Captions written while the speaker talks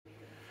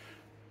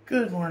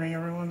Good morning,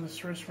 everyone. This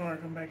is Royce.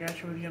 Welcome back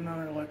at you with yet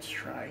another Let's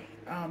Try.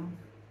 I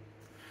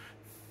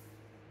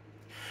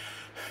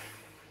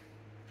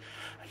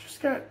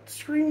just got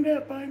screamed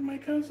at by my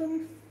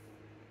cousin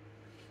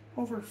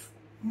over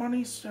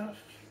money stuff.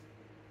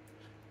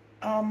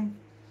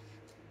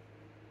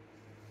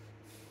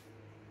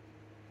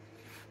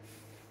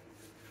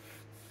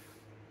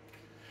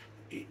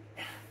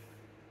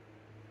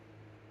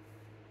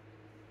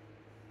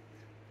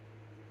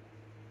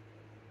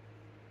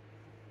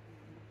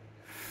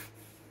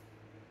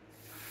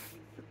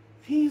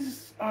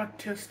 He's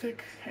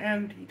autistic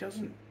and he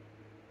doesn't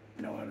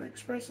know how to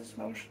express his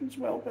emotions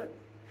well, but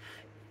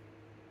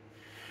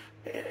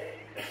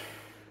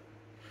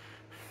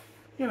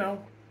you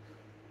know,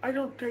 I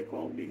don't take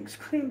well being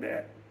screamed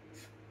at.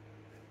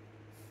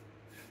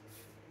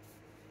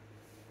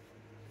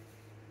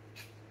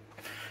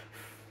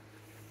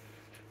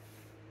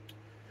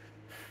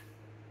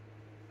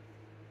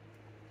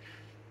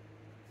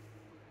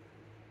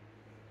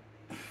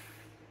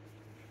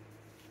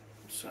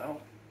 So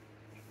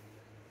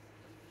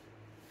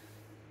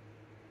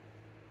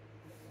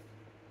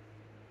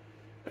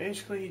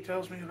basically, he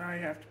tells me that I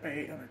have to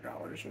pay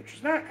 $800, which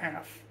is not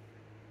half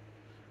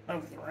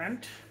of the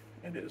rent.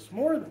 It is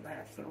more than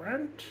half the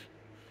rent.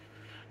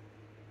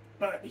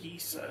 But he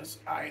says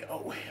I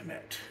owe him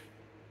it.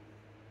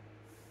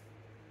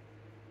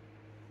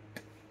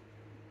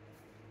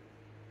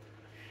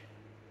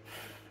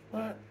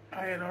 But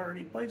I had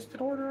already placed an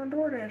order on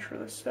DoorDash for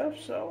this stuff,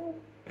 so,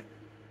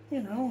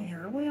 you know,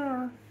 here we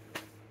are.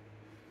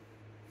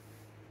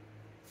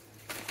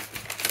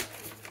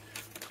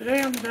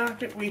 Today on the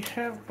docket we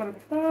have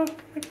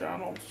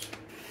McDonald's.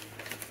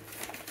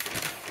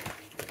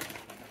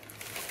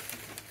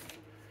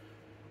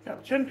 Got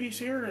a 10-piece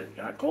here. It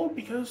got cold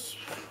because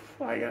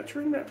I got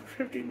screamed at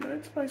for 15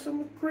 minutes by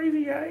some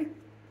crazy guy.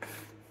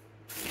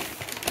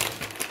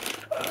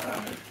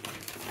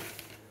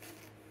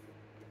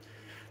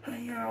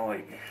 You know,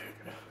 like,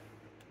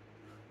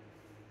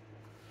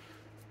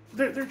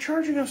 they're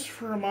charging us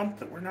for a month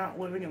that we're not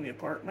living in the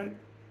apartment.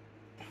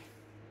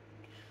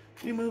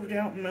 We moved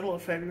out in the middle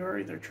of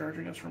February. They're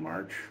charging us for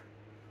March.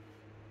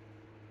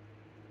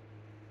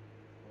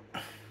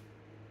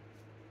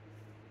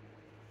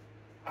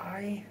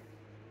 I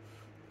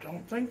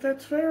don't think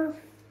that's fair,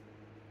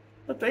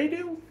 but they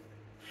do.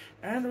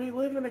 And we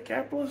live in a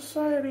capitalist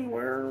society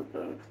where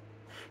the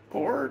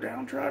poor are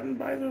downtrodden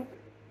by the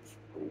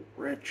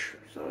rich.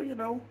 So, you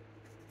know.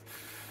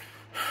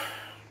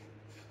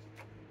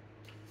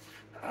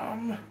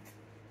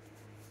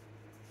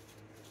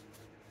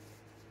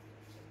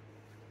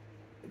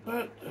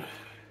 But,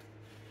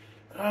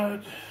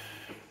 so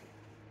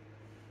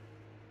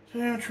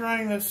I'm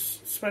trying this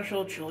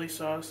special chili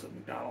sauce that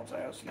McDonald's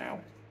has now.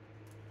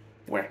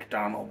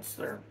 WcDonald's,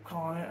 they're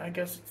calling it. I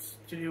guess it's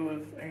to do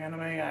with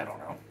anime, I don't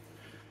know.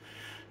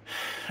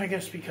 I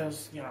guess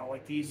because, you know,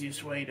 like the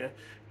easiest way to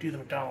do the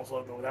McDonald's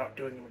logo without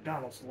doing the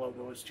McDonald's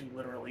logo is to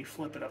literally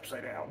flip it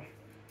upside down.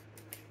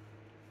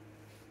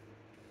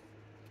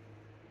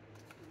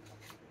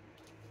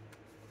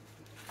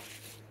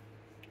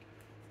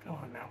 Come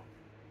on now.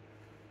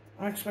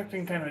 I'm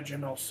expecting kind of a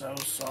Jim So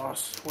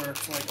sauce where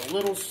it's like a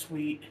little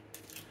sweet,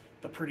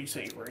 but pretty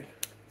savory.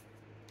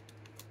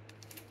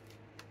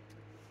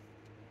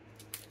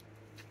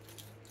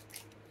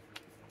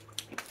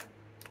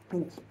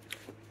 Ooh.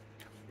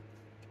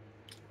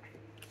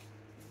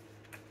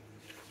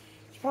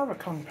 It's more of a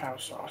Kung Pao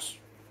sauce.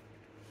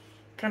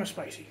 Kind of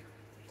spicy.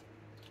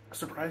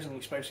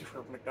 Surprisingly spicy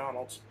for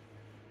McDonald's.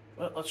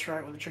 But let's try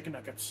it with the chicken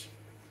nuggets.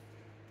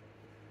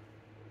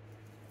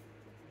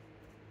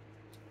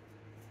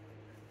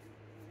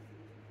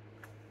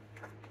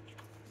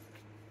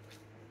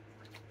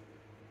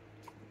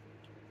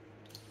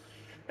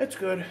 It's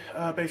good.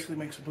 Basically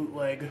makes a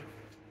bootleg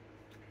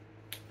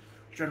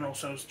General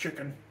Tso's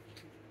chicken.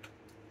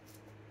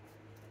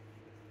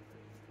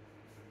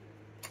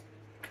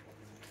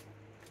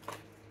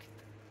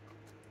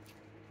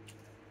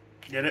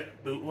 Get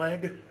it?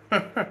 Bootleg?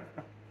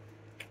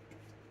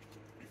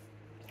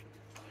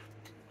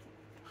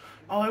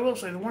 I will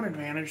say, the one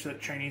advantage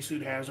that Chinese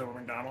food has over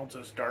McDonald's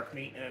is dark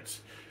meat and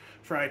it's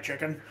fried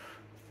chicken.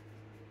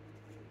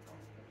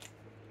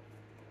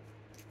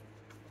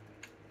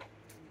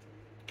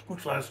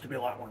 Which allows it to be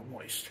a lot more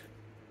moist.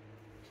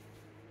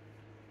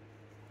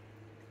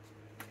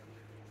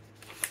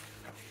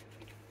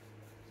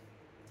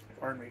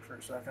 Pardon me for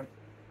a second.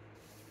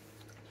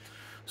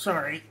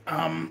 Sorry,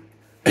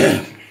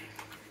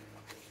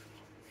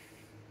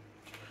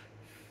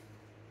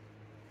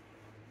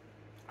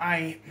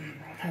 I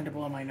had to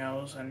blow my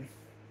nose, and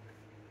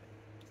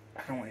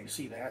I don't want you to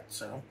see that,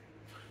 so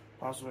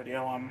pause the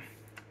video,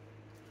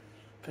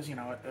 because, you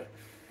know,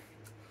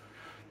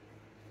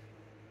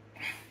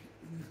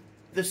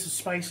 this is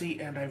spicy,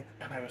 and I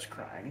was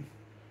crying,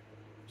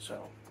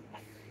 so.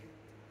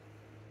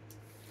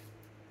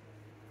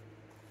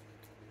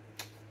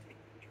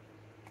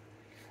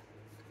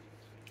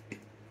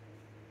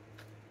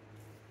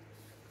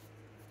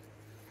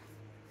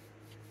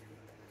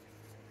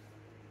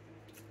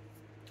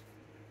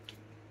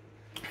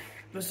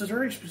 this is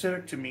very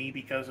specific to me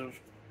because of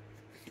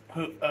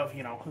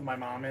who my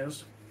mom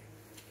is.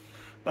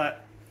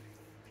 But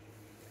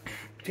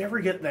do you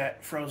ever get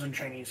that frozen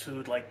Chinese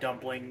food like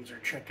dumplings or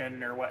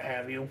chicken or what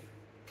have you?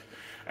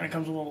 And it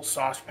comes with a little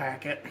sauce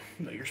packet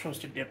that you're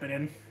supposed to dip it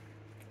in.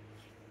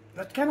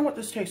 That's kind of what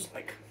this tastes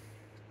like.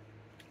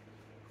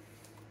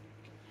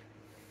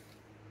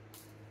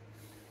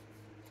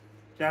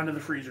 Down to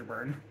the freezer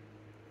burn.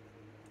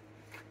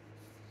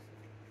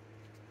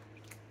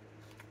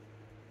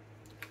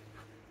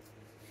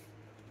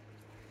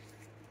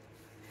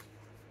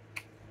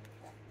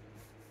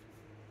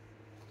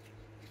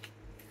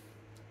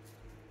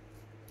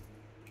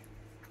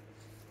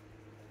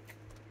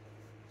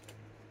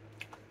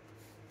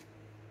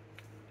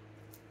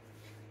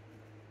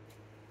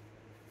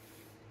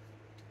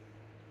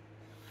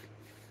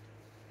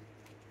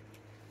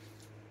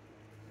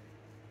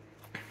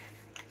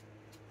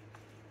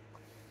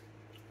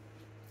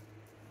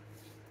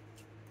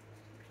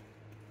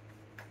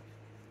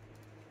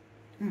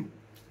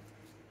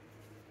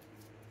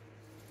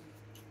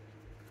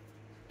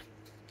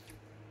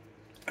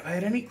 If I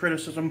had any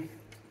criticism,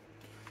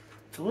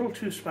 it's a little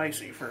too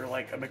spicy for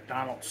like a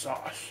McDonald's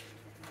sauce.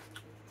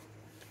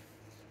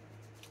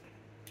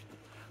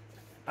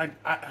 I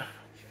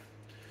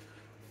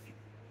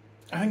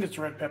think it's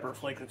red pepper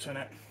flake that's in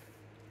it.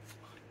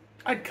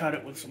 I'd cut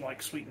it with some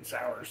like sweet and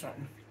sour or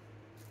something.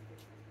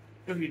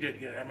 If you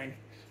did get it, I mean.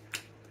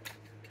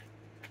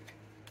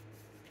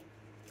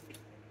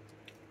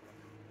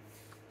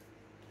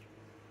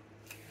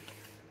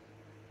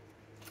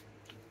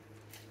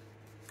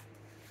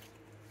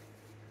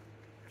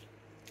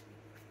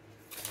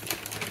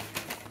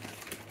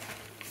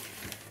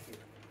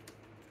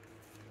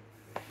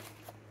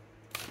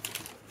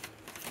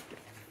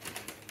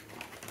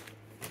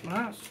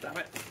 Ah, stop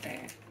it.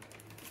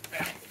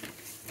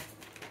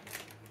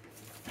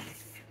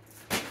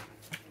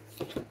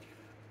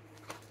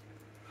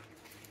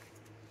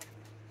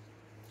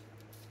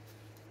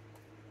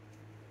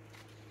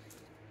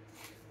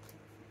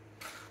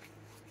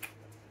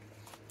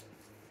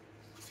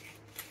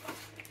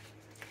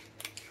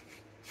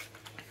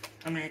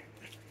 I mean,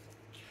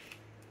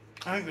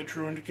 I think the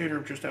true indicator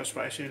of just how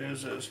spicy it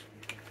is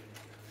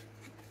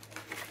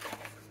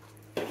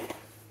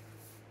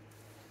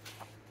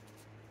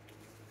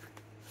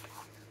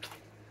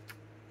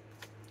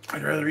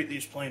I'd rather eat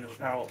these plain as a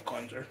palate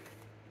cleanser.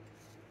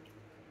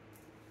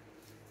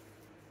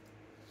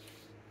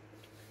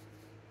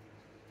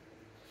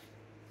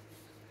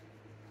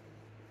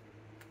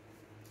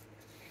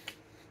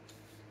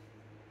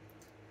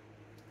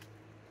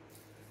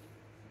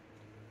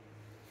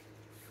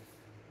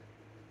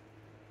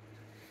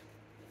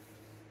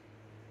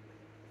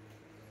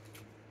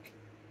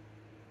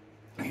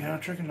 Yeah,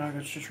 chicken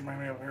nuggets just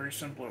remind me of a very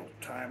simple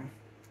time.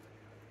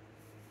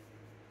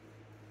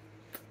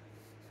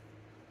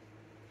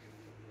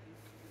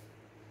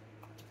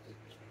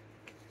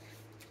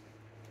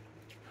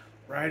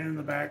 Riding in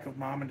the back of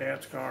Mom and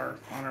Dad's car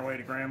on our way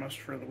to Grandma's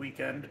for the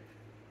weekend.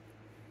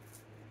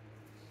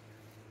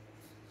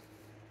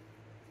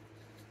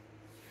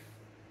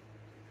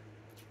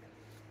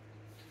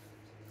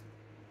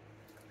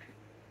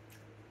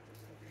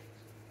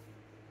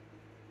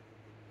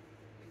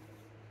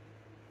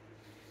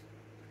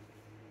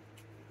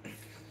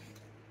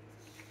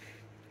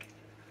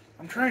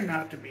 I'm trying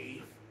not to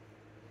be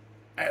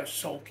as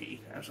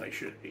sulky as I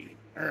should be,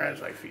 or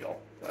as I feel,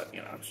 but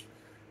you know,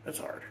 it's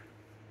hard.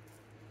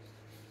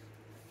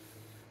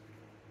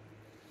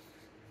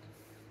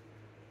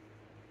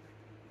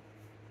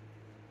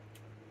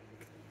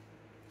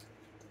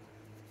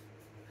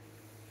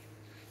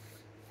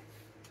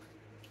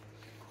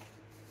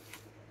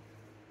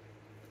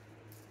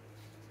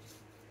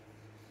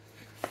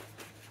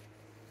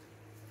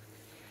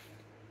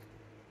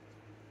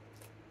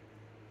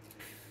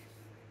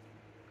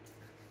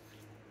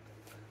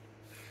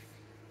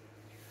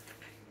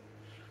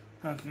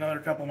 That's another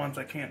couple months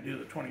I can't do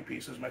the 20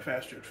 pieces, my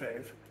fast food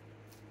fave.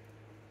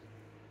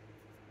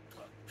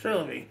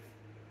 Sylvie.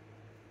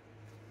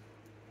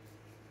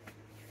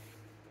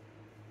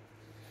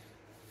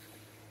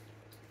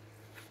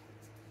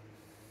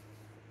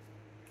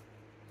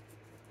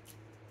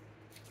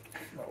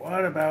 But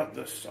what about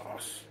this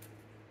sauce?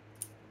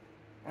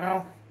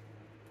 Well,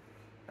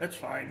 it's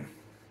fine.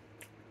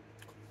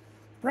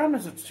 Problem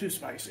is it's too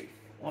spicy.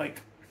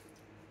 Like,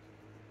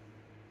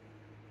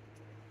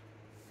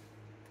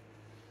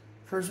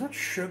 for as much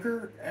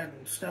sugar and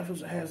stuff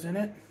as it has in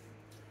it,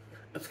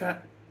 it's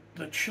got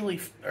the chili,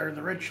 or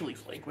the red chili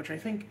flake, which I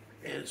think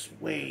adds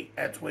way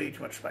too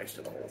much spice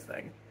to the whole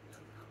thing.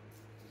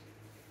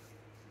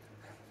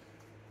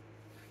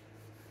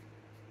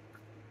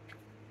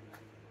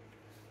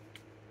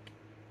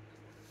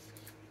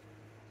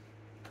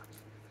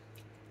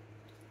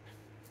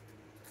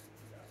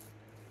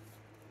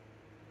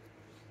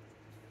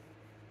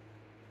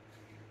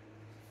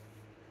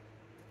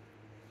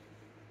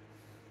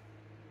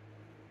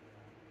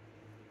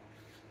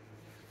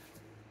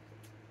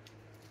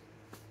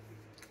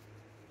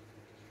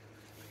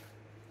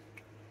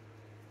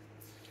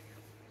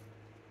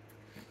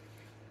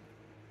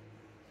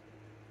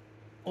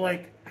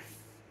 like,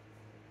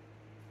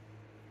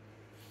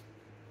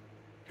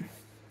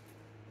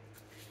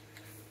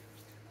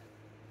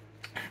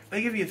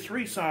 they give you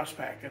 3 sauce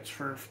packets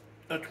for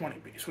a 20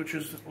 piece, which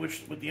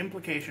with the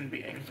implication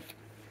being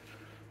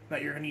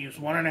that you're going to use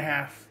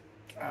 1.5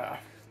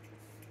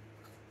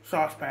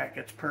 sauce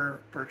packets per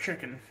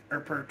chicken, or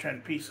per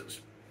 10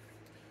 pieces.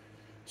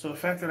 So the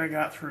fact that I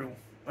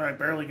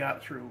barely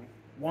got through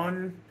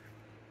one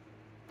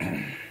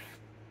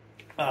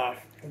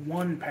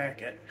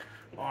packet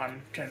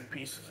on 10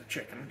 pieces of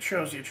chicken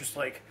shows you just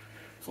like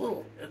it's a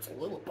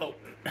little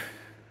potent.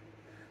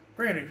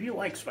 Granted, if you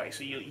like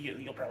spicy,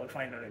 you'll probably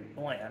find it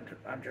bland.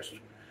 I'm just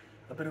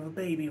a bit of a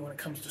baby when it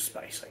comes to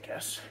spice, I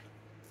guess.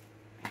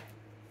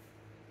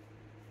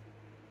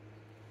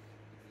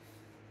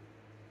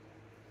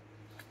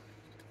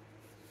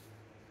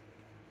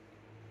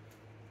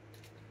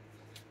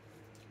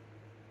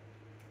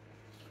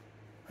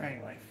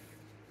 Anyway.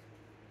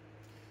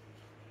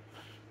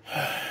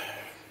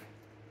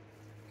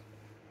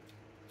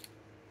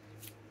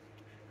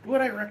 Would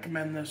I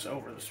recommend this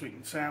over the sweet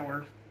and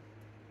sour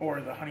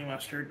or the honey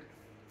mustard?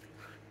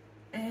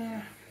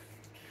 It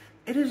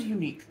is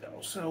unique though.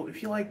 So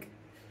if you want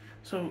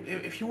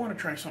to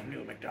try something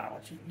new at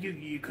McDonald's,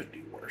 you could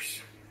do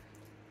worse.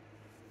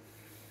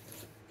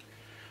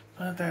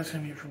 But that's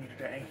gonna be it for me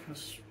today. This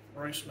is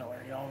Royce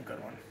Miller. Y'all have a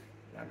good one.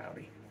 I'm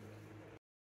outie.